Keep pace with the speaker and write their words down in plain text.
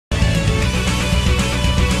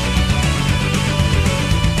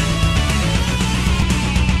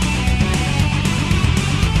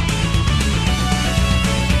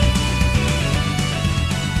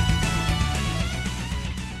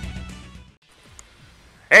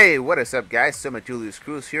Hey, what is up guys? Soma Julius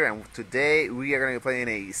Cruz here, and today we are going to be playing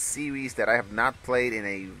a series that I have not played in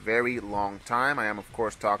a very long time. I am of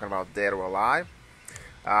course talking about Dead or Alive.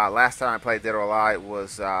 Last time I played Dead or Alive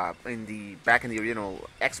was back in the original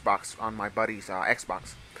Xbox on my buddy's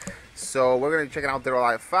Xbox. So we're going to be checking out Dead or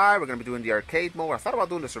Alive 5. We're going to be doing the arcade mode. I thought about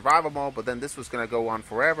doing the survival mode, but then this was going to go on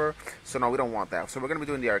forever. So no, we don't want that. So we're going to be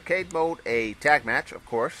doing the arcade mode, a tag match, of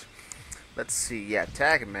course. Let's see, yeah,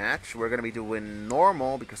 tag match. We're going to be doing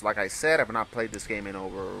normal because, like I said, I've not played this game in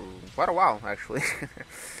over quite a while, actually.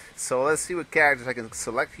 So let's see what characters I can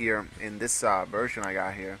select here in this version I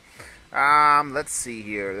got here. Let's see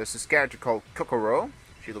here. There's this character called Kokoro.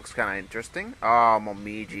 She looks kind of interesting. Oh,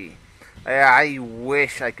 Momiji. Yeah, I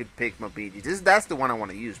wish I could pick Momiji. That's the one I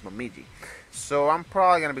want to use, Momiji. So I'm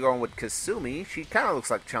probably going to be going with Kasumi. She kind of looks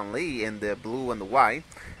like Chun-Li in the blue and the white.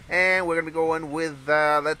 And we're going to be going with,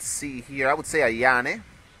 let's see here, I would say Ayane.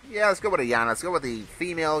 Yeah, let's go with Ayane. Let's go with the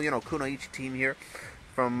female, Kunoichi team here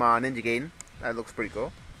from Ninja Gaiden. That looks pretty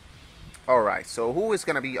cool. Alright, so who is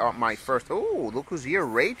going to be my first? Oh, look who's here,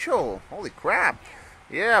 Rachel. Holy crap.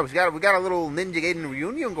 Yeah, we got a little Ninja Gaiden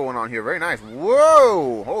reunion going on here. Very nice.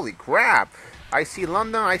 Whoa, holy crap. I see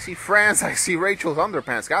London, I see France, I see Rachel's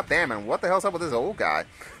underpants. God damn, man, what the hell's up with this old guy?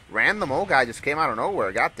 Random old guy just came out of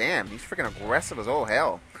nowhere. God damn, he's freaking aggressive as all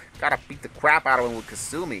hell. Gotta beat the crap out of him with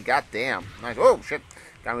Kasumi. God damn. Nice. Oh, shit.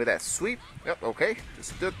 Got me with that sweep. Yep, okay.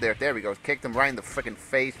 Just stood there. There we go. Kicked him right in the freaking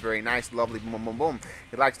face. Very nice. Lovely. Boom, boom, boom.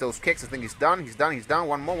 He likes those kicks. I think he's done. He's done. He's done.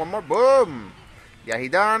 One more. Boom. Yeah, he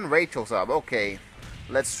done. Rachel's up. Okay.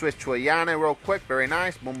 Let's switch to Ayane real quick. Very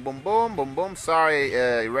nice. Boom, boom, boom. Boom, boom.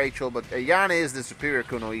 Sorry, Rachel, but Ayane is the superior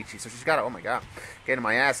Kunoichi. So she's got to, oh my god. Getting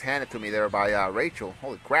my ass handed to me there by Rachel.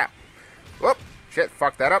 Holy crap. Whoop. Shit.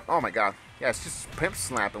 Fuck that up. Oh my god. Yeah, it's just pimp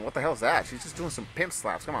slapping. What the hell is that? She's just doing some pimp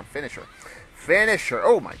slaps. Come on, finish her. Finish her.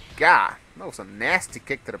 Oh, my God. That was a nasty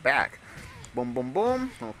kick to the back. Boom, boom, boom.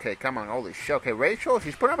 Okay, come on. Holy shit. Okay, Rachel,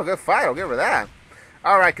 she's putting up a good fight. I'll give her that.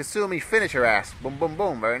 All right, Kasumi, finish her ass. Boom, boom,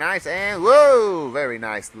 boom. Very nice. And whoa, very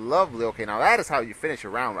nice. Lovely. Okay, now that is how you finish a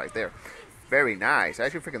round right there. Very nice. I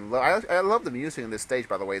actually freaking love. I love the music in this stage,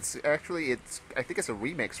 by the way. It's actually, I think it's a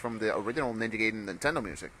remix from the original Ninja Gaiden Nintendo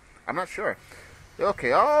music. I'm not sure.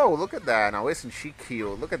 Okay, oh, look at that. Now, isn't she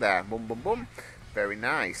cute? Look at that. Boom, boom, boom. Very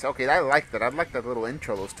nice. Okay, I like that. I like that little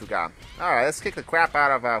intro those two got. Alright, let's kick the crap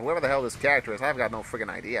out of whoever the hell this character is. I've got no friggin'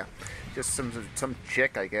 idea. Just some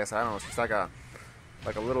chick, I guess. I don't know. She's like a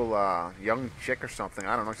little young chick or something.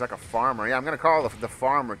 I don't know. She's like a farmer. Yeah, I'm going to call her the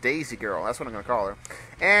farmer. Daisy Girl. That's what I'm going to call her.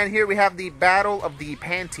 And here we have the Battle of the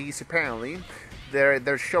Panties, apparently.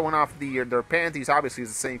 They're showing off their panties. Obviously,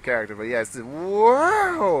 it's the same character, but yeah, it's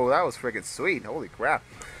whoa, that was freaking sweet. Holy crap.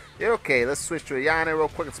 Okay, let's switch to Ayane real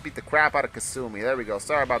quick. Let's beat the crap out of Kasumi. There we go.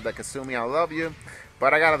 Sorry about that, Kasumi. I love you,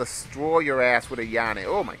 but I gotta destroy your ass with Ayane.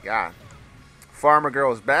 Oh my god. Farmer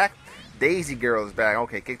Girl is back. Daisy Girl is back.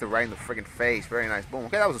 Okay, kicked her right in the freaking face. Very nice. Boom.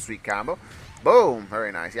 Okay, that was a sweet combo. Boom.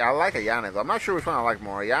 Very nice. Yeah, I like Ayane though. I'm not sure which one I like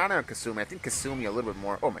more, Ayane or Kasumi. I think Kasumi a little bit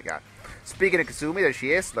more. Oh my god. Speaking of Kasumi, there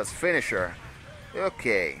she is. Let's finish her.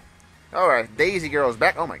 Okay. Alright, Daisy Girl's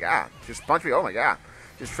back. Oh my god. Just punch me. Oh my god.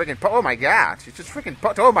 Just freaking oh my god. She's just freaking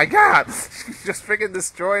oh my god. She's just freaking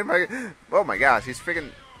destroying my oh my god. She's freaking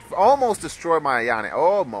almost destroyed my Ayane.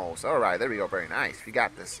 Almost. Alright, there we go. Very nice. We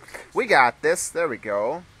got this. We got this. There we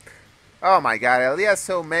go. Oh my god. Elias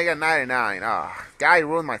Omega 99. Ah, guy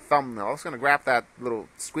ruined my thumbnail. I was gonna grab that little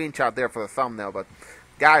screenshot there for the thumbnail, but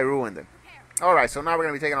guy ruined it. Alright, so now we're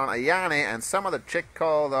gonna be taking on Ayane and some other chick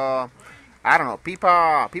called I don't know,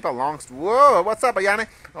 Pipa Longs. Whoa, what's up, Ayane?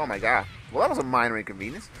 Oh my god. Well, that was a minor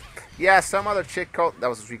inconvenience. Yeah, some other chick called, that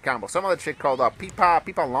was a sweet combo. Some other chick called Pipa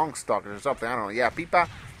Longstalkers or something. I don't know. Yeah, Pipa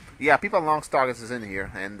Longstalkers is in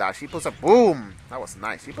here, and she puts up, boom. That was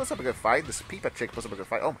nice. She puts up a good fight. This Pipa chick puts up a good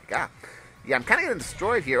fight. Oh my god. Yeah, I'm kind of getting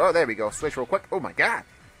destroyed here. Oh, there we go. Switch real quick. Oh my god.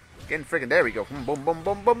 Getting freaking, there we go. Boom, boom, boom,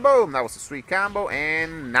 boom, boom, boom. That was a sweet combo,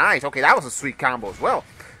 and nice. Okay, that was a sweet combo as well.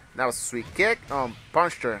 That was a sweet kick.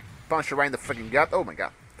 Punched her right in the freaking gut. Oh my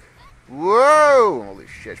god. Whoa! Holy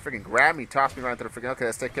shit. She freaking grabbed me, tossed me right into the freaking. Okay,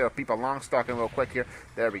 let's take care of people Longstalking real quick here.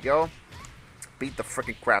 There we go. Beat the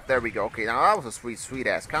freaking crap. There we go. Okay, now that was a sweet, sweet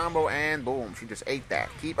ass combo, and boom. She just ate that.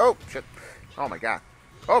 Oh, shit. Oh my god.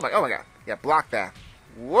 Oh my god. Yeah, block that.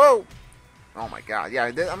 Whoa! Oh my god. Yeah,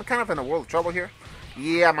 I'm kind of in a world of trouble here.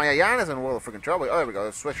 Yeah, my Ayane is in a world of freaking trouble. Oh, there we go.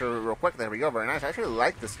 Let's switch her real quick. There we go. Very nice. I actually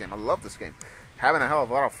like this game. I love this game. Having a hell of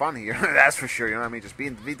a lot of fun here. That's for sure. You know what I mean? Just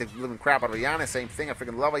beat the living crap out of Ayane. Same thing. I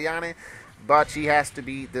freaking love Ayane. But she has to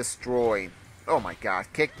be destroyed. Oh my god.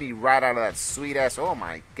 Kicked me right out of that sweet ass. Oh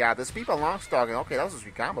my god. This People Longstalking. Okay, that was a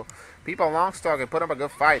sweet combo. People Longstalking put up a good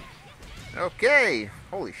fight. Okay.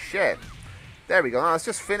 Holy shit. There we go. Now let's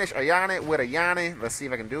just finish Ayane with Ayane. Let's see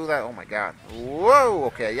if I can do that. Oh my god. Whoa!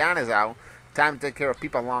 Okay, Ayane's out. Time to take care of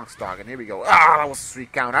people Longstock. And here we go. Ah, that was a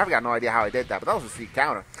sweet counter. I've got no idea how I did that, but that was a sweet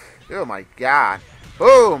counter. Oh my god.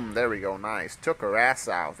 Boom! There we go. Nice. Took her ass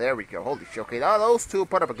out. There we go. Holy shit. Okay, those two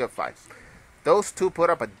put up a good fight. Those two put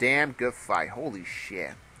up a damn good fight. Holy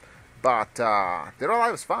shit. But, Dead or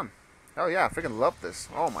Alive was fun. Oh yeah, I freaking love this.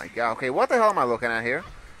 Oh my god. Okay, what the hell am I looking at here?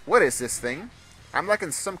 What is this thing? I'm like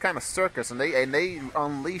in some kind of circus, and they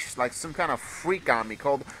unleashed like some kind of freak on me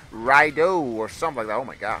called Rido or something like that. Oh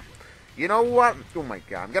my god. You know what? Oh my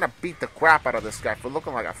god. I'm gonna beat the crap out of this guy for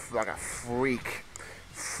looking like a freak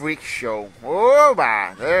show. Oh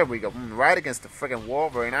bah. There we go. Right against the freaking wall.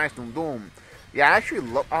 Very nice. Doom doom. Yeah, I actually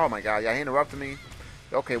look. Oh my god. Yeah, he interrupted me.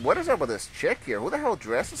 Okay, what is up with this chick here? Who the hell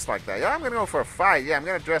dresses like that? Yeah, I'm gonna go for a fight. Yeah, I'm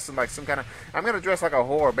gonna dress in like some kind of. I'm gonna dress like a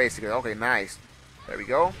whore, basically. Okay, nice. There we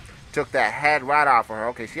go. Took that head right off of her.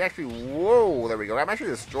 Okay, she actually. Whoa, there we go. I'm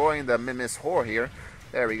actually destroying the Miss Whore here.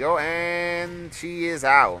 There we go, and she is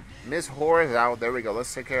out. Miss Whore is out. There we go.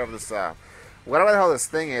 Let's take care of this. Whatever the hell this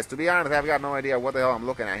thing is. To be honest, I've got no idea what the hell I'm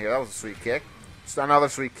looking at here. That was a sweet kick. Just another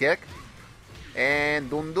sweet kick. And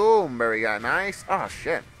doom doom. Very good. Nice. Oh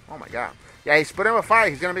shit. Oh my god. Yeah, he's put him a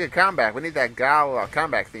fight. He's going to make a comeback. We need that gal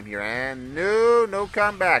comeback theme here. And no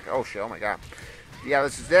comeback. Oh, shit. Oh, my God. Yeah,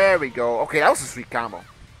 there we go. Okay, that was a sweet combo.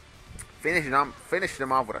 Finished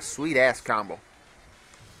him off with a sweet-ass combo.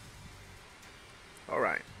 All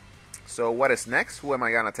right. So, what is next? Who am I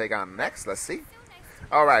going to take on next? Let's see.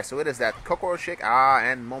 All right, so it is that Kokoro chick.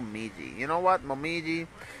 And Momiji. You know what, Momiji?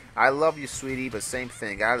 I love you, sweetie, but same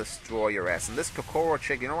thing. I'll destroy your ass. And this Kokoro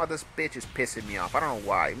chick, you know what? This bitch is pissing me off. I don't know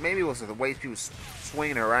why. Maybe it was the way she was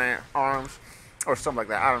swinging her arms or something like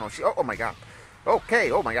that. I don't know. Oh my god.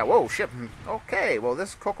 Okay. Oh my god. Whoa, shit. Okay. Well,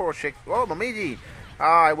 this Kokoro chick. Oh, Momiji.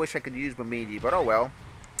 I wish I could use Momiji, but oh well.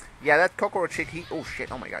 Yeah, that Kokoro chick. Oh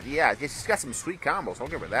shit. Oh my god. Yeah, she's got some sweet combos. I'll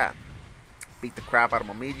give her that. Beat the crap out of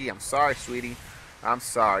Momiji. I'm sorry, sweetie. I'm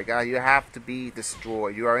sorry, guys. You have to be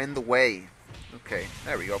destroyed. You are in the way. Okay,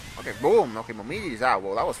 there we go. Okay, boom. Okay, Momiji's out.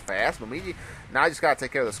 Well, that was fast. Momiji. Now I just gotta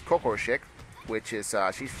take care of this Kokoro chick, which is,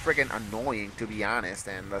 she's freaking annoying, to be honest.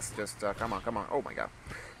 And let's just, come on. Oh my god.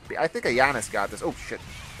 I think Ayane's got this. Oh shit.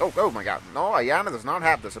 Oh my god. No, Ayane does not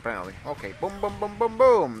have this, apparently. Okay,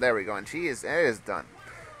 boom. There we go. And it is done.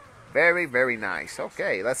 Very, very nice.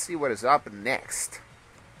 Okay, let's see what is up next.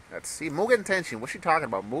 Let's see. Mugen Tenshin. What's she talking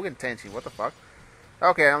about? Mugen Tenshin. What the fuck?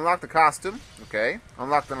 Okay, unlock the costume. Okay,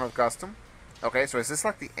 unlocked another costume. Okay, so is this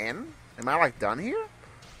like the end? Am I like done here?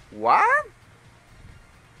 What?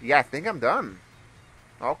 Yeah, I think I'm done.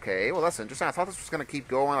 Okay, well that's interesting. I thought this was going to keep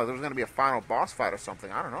going. Like there was going to be a final boss fight or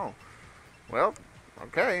something. I don't know. Well,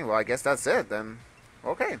 okay. Well, I guess that's it then.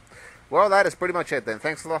 Okay. Well, that is pretty much it then.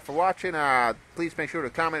 Thanks a lot for watching. Please make sure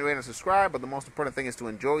to comment, rate, and subscribe. But the most important thing is to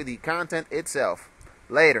enjoy the content itself.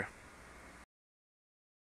 Later.